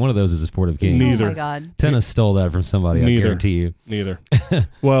racing. One of those is a sport of kings. Neither. Oh my God. Tennis stole that from somebody. Neither. I guarantee you. Neither.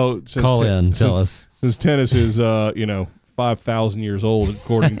 Well, since Call in, tell us. Since tennis is, 5,000 years old,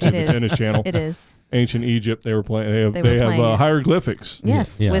 according to It the is. Tennis Channel. It is. Ancient Egypt, they were playing. They They were have playing it. hieroglyphics.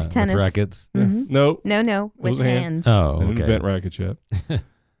 Yes, Yeah, with tennis. rackets. Mhm. No, No, with was a hand. hands. Oh, I didn't okay. invent rackets yet.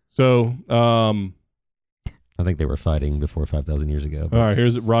 So, I think they were fighting before 5,000 years ago. all right,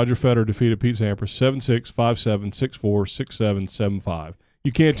 here's it. Roger Federer defeated Pete Sampras 7-6, 5-7, 6-4, 6-7, 7-5.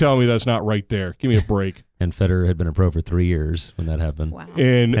 You can't tell me that's not right there. Give me a break. And Federer had been a pro for 3 years when that happened. Wow.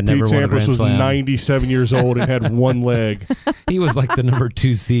 And Had Pete never won a Sampras Grand was Slam. 97 years old and had one leg. He was like the number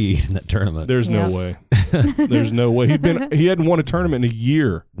 2 seed in that tournament. There's no Yeah. way. There's no way. He hadn't won a tournament in a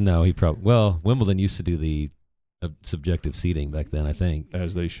year, No, he probably. Well, Wimbledon used to do the subjective seeding back then, I think.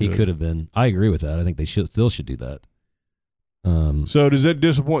 as they He should. could have been. I agree with that. I think they still should do that. So does that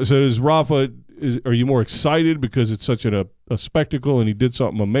disappoint? So does Rafa? Are you more excited because it's such a spectacle and he did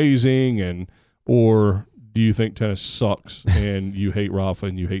something amazing, or do you think tennis sucks and you hate Rafa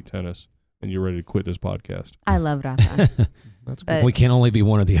and you hate tennis and you're ready to quit this podcast? I love Rafa. That's good. But- we can't only be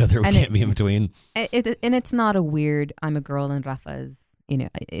one or the other. We And can't be in between. And it's not a weird, I'm a girl and Rafa is,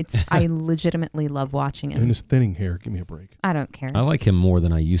 I legitimately love watching And him. his thinning hair. Give me a break. I don't care. I like him more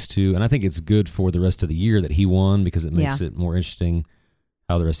than I used to, and I think it's good for the rest of the year that he won because it makes it more interesting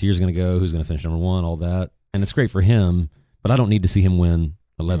how the rest of the year is going to go, who's going to finish number 1, all that. And it's great for him, but I don't need to see him win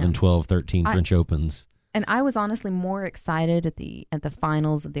 11, No. 12, 13 French Opens. And I was honestly more excited at the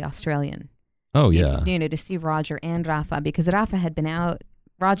finals of the Australian. Oh, yeah. To see Roger and Rafa, because Rafa had been out,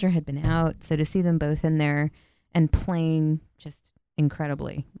 Roger had been out, so to see them both in there and playing just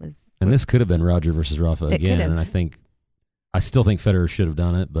incredibly was. And this could have been Roger versus Rafa It again, could have. and I still think Federer should have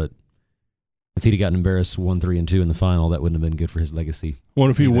done it, but if he'd have gotten embarrassed 1-3 and 2 in the final, that wouldn't have been good for his legacy. What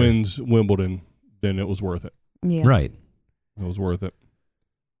if he Either. wins Wimbledon? Then it was worth it. Yeah. Right. It was worth it.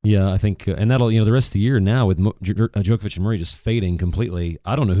 Yeah, I think, and that'll, the rest of the year now with Djokovic and Murray just fading completely,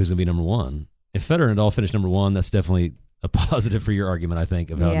 I don't know who's going to be number 1. If Federer and Nadal finish number 1, that's definitely a positive for your argument, I think,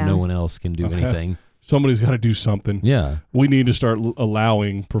 of how Yeah. no one else can do anything. Somebody's got to do something. Yeah. We need to start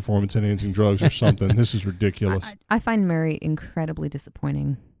allowing performance-enhancing drugs or something. This is ridiculous. I find Murray incredibly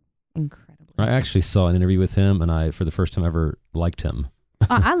disappointing. Incredibly. I actually saw an interview with him, and I, for the first time ever, liked him.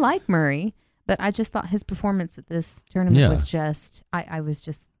 I like Murray, but I just thought his performance at this tournament Yeah. was just, I was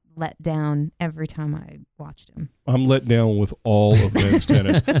just let down every time I watched him. I'm let down with all of men's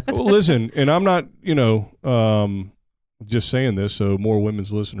tennis. Well, listen, and I'm not, just saying this so more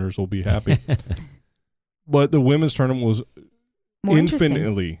women's listeners will be happy. But the women's tournament was More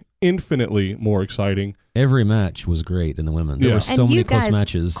interesting. infinitely more exciting. Every match was great in the women. There Yeah. were so And many you close guys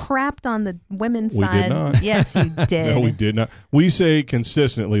matches. Crapped on the women's We did side. not. Yes, you did. No, we did not. We say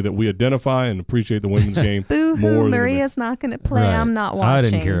consistently that we identify and appreciate the women's game Boo more hoo, than Maria's not going to play. Right. I'm not I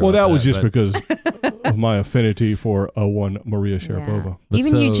watching. didn't care. Well, that about was just but- because of my affinity for one Maria Sharapova. Yeah. But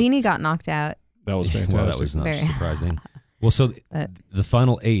Even so- Eugenie got knocked out. That was fantastic. Well, that was not Very- surprising. Well, so But- the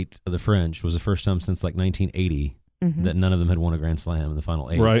final 8 of the French was the first time since like 1980 Mhm. that none of them had won a Grand Slam in the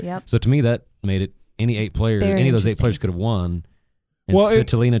final 8. Right. Yep. So to me, that made it any 8 players, Very any of those 8 interesting. players could have won. And Well, it-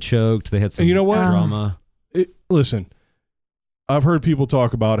 Svitolina choked. They had some And you know what? drama. Listen, I've heard people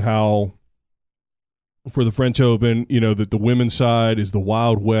talk about how for the French Open, that the women's side is the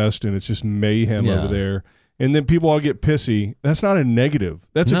Wild West and it's just mayhem Yeah. over there. And then people all get pissy. That's not a negative.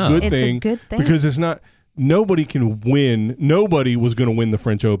 That's No. a good It's thing. a good thing. Because it's not. Nobody can win. Nobody was going to win the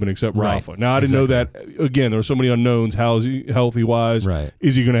French Open except Right. Rafa. Now I didn't know that. Again, there were so many unknowns. How is he healthy wise? Right.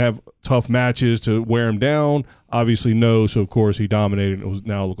 Is he going to have tough matches to wear him down? Obviously, no. So of course he dominated. And it was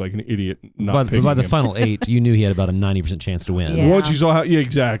now look like an idiot. Not But picking by the him. final 8, you knew he had about a 90% chance to win. Yeah. Once you saw how,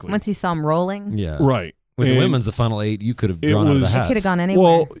 exactly, Once you saw him rolling, Yeah. right. With And- the women's, the final 8, you could have It drawn out of the was- hat. it could have gone anywhere.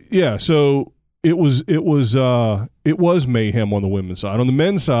 Well, yeah. So it was mayhem on the women's side. On the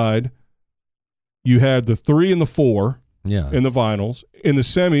men's side, you had the 3 and the 4 Yeah. in the finals. In the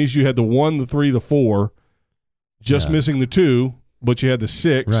semis, you had the 1, the 3, the 4, just Yeah. missing the 2, but you had the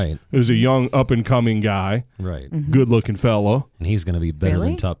 6, Right. who's a young up and coming guy, Right. Mhm. good looking fella. And he's going to be better Really?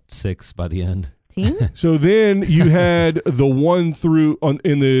 than top 6 by the end. Team? So then you had the 1 through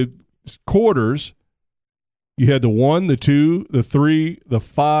in the quarters. You had the 1, the 2, the 3, the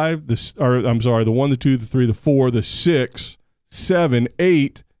 5, the 1, the 2, the 3, the 4, the 6, 7,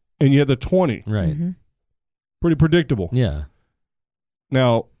 8, and you had the 20. Right. Mhm. Pretty predictable. Yeah.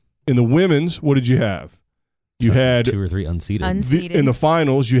 Now, in the women's, what did you have? You had 2 or 3 unseated. Unseated. in the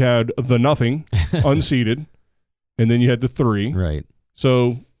finals, you had the nothing, unseated, and then you had the 3. Right.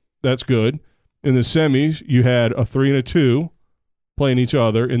 So that's good. In the semis, you had a 3 and a 2 playing each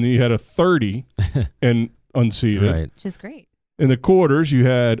other, and then you had a 30 and unseeded. Right. Which is great. In the quarters, you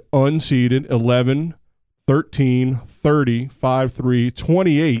had unseeded 11, 13, 30, 5, 3,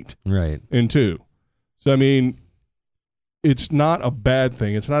 28, Right. and 2. So, I mean, it's not a bad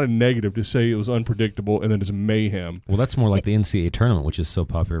thing. It's not a negative to say it was unpredictable and then it's mayhem. Well, that's more like the NCAA tournament, which is so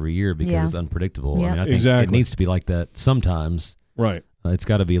popular every year because Yeah. it's unpredictable. Yeah. I mean, I think Exactly. it needs to be like that sometimes. Right. It's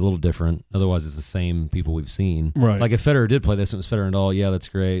got to be a little different. Otherwise, it's the same people we've seen. Right. Like if Federer did play this, and it was Federer and Nadal, yeah, that's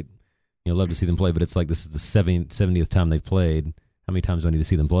great. Love to see them play, but it's like this is the 70th time they've played. How many times do I need to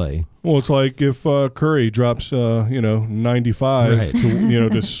see them play? Well, it's like if Curry drops, 95 Right. to,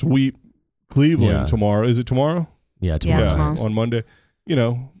 to sweep Cleveland Yeah. tomorrow. Is it tomorrow? Yeah, Yeah, tomorrow. tomorrow. On Monday.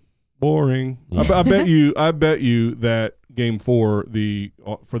 Boring. Yeah. I bet you that Game 4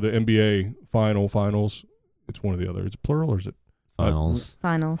 for the NBA finals. It's one or the other. It's plural or is it? Finals.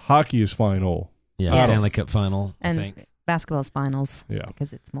 Finals. Hockey is final. Yeah, Yes. Stanley Cup final, I And think. basketball's finals Yeah,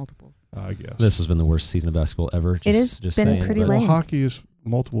 because it's multiples. I guess. This has been the worst season of basketball ever. It has just been saying, pretty but- well, lame. hockey is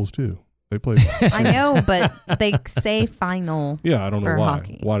multiples too. They play. I know, but they say final. Yeah, I don't know For why.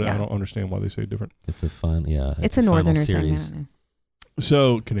 hockey, I yeah. don't understand why they say different. It's a fun, yeah. It's a final northerner thing. I series. don't know.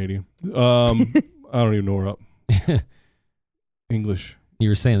 So Canadian. I don't even know where up. English. You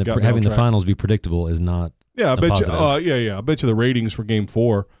were saying that Got me on having the track. finals be predictable is not. Yeah, I A bet you. positive. Yeah. I bet you the ratings for Game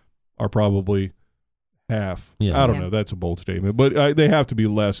 4 are probably half. Yeah. I don't Yeah. know. That's a bold statement, but they have to be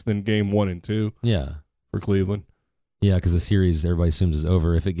less than Game 1 and 2 Yeah, for Cleveland. yeah, because the series everybody assumes is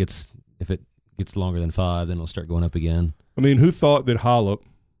over. If it gets longer than 5, then it'll start going up again. I mean, who thought that Hollop,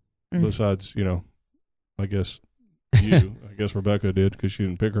 Mm. besides I guess you, I guess Rebecca did because she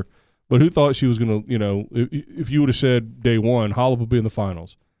didn't pick her, but who thought she was going to, if you would have said day one, Hollop will be in the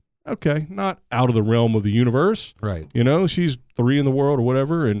finals. Okay, not out of the realm of the universe. Right. She's 3 in the world or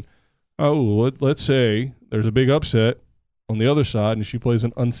whatever, and let's say there's a big upset on the other side, and she plays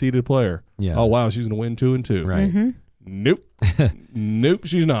an unseeded player. Yeah. Oh wow, she's going to win 2 and 2. Right. Mhm. Nope, nope,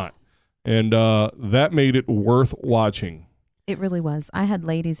 she's not, and that made it worth watching. It really was. I had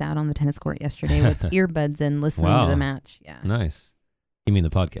ladies out on the tennis court yesterday with earbuds in listening Wow. to the match. Yeah. Nice. You mean the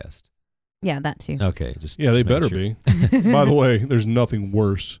podcast? Yeah, that too. Okay. Just Yeah, they just better making sure. be. By the way, there's nothing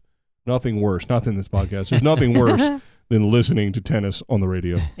worse. Nothing worse. Not in this podcast. There's nothing worse than listening to tennis on the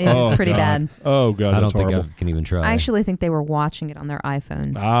radio. It was pretty God. bad. Oh God, I don't that's think horrible. I can even try. I actually think they were watching it on their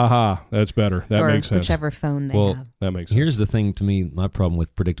iPhones Aha, that's better. That or makes sense. whichever phone they Well, have. That makes sense. Here's the thing to me, my problem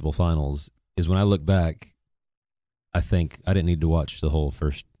with predictable finals is when I look back, I think I didn't need to watch the whole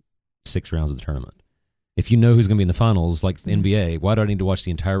first 6 rounds of the tournament. If you know who's going to be in the finals, like the NBA, why do I need to watch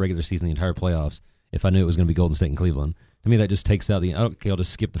the entire regular season, the entire playoffs, if I knew it was going to be Golden State and Cleveland? To me, that just takes out I'll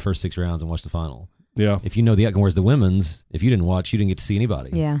just skip the first 6 rounds and watch the final. Yeah, If you know the outcome, whereas the women's, if you didn't watch, you didn't get to see anybody.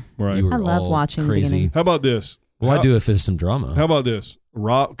 Yeah. right. You were I love all watching the crazy. beginning. How about this? Well, I do if there's some drama. How about this?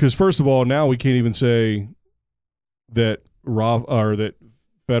 Because first of all, now we can't even say that that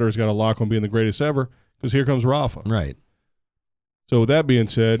Federer's got a lock on being the greatest ever because here comes Rafa. Right. So with that being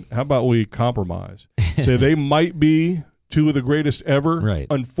said, how about we compromise? Say they might be 2 of the greatest ever. Right.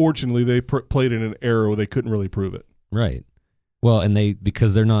 Unfortunately, they played in an era where they couldn't really prove it. Right. Well, and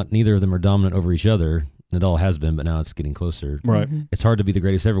because neither of them are dominant over each other. Nadal has been, but now it's getting closer. Right. Mhm. It's hard to be the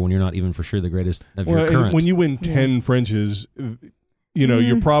greatest ever when you're not even for sure the greatest of Well, your and current. when you win 10 Frenches,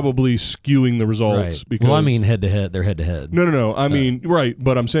 you're probably skewing the results. right. Because Well, I mean, head to head, they're head to head. No. I mean, right.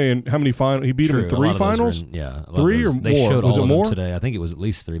 But I'm saying how many finals? He beat him in 3 finals? Yeah. a lot of 3 those- or They more? showed Was all it of more? them today. I think it was at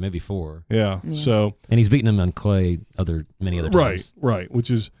least 3, maybe 4. Yeah. Yeah. So, And he's beaten them on clay many other times. right.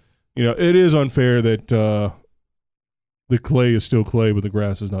 Which is, it is unfair that the clay is still clay, but the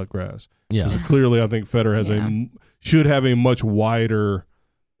grass is not grass. Yeah. 'Cause clearly, I think Federer has Yeah. should have a much wider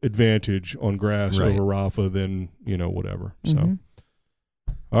advantage on grass Right. over Rafa than, whatever. So, Mhm.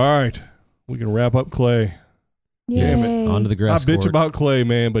 all right. We can wrap up clay. Yes. Yay. Onto the grass I bitch court. about clay,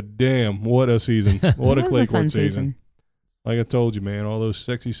 man, but damn, what a season. What It a was clay a fun court season. Like I told you, man, all those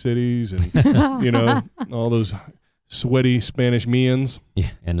sexy cities and, all those sweaty Spanish men's. Yeah.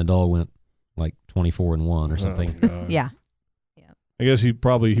 And Nadal went like 24-1 or something. Oh, God. Yeah. I guess he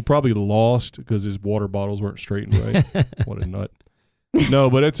probably lost because his water bottles weren't straight and right. What a nut. No,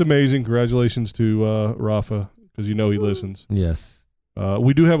 but it's amazing. Congratulations to Rafa because he listens. Yes.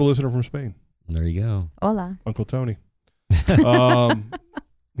 We do have a listener from Spain, There you go. Hola. Uncle Tony.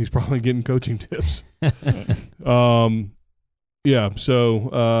 He's probably getting coaching tips. Yeah,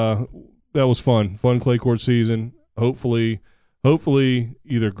 so that was fun clay court season. Hopefully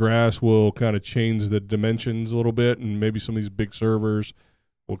either grass will kind of change the dimensions a little bit, and maybe some of these big servers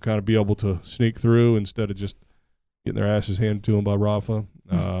will kind of be able to sneak through instead of just getting their asses handed to them by Rafa.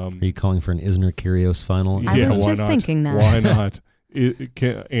 Are you calling for an Isner Kyrgios final? I was why just not? thinking that. Why not?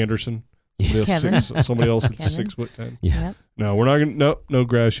 Anderson. Kevin. Somebody else that's Kevin. 6'10". Yes. No, we're not gonna. No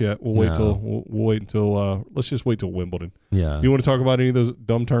grass yet. We'll wait No. till. We'll wait until. Let's just wait till Wimbledon. Yeah. You want to talk about any of those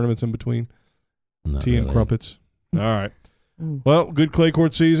dumb tournaments in between? Not Tea and really. crumpets. All right. Ooh. Well, good clay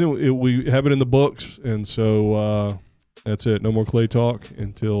court season. We have it in the books, and so that's it. No more clay talk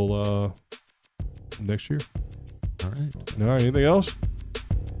until next year. All right. All right. Anything else?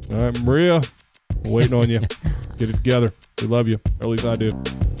 All right, Maria, we're waiting on you. Get it together. We love you. Or at least I do.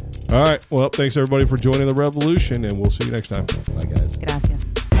 All right. Well, thanks everybody for joining the revolution, and we'll see you next time. Bye, guys.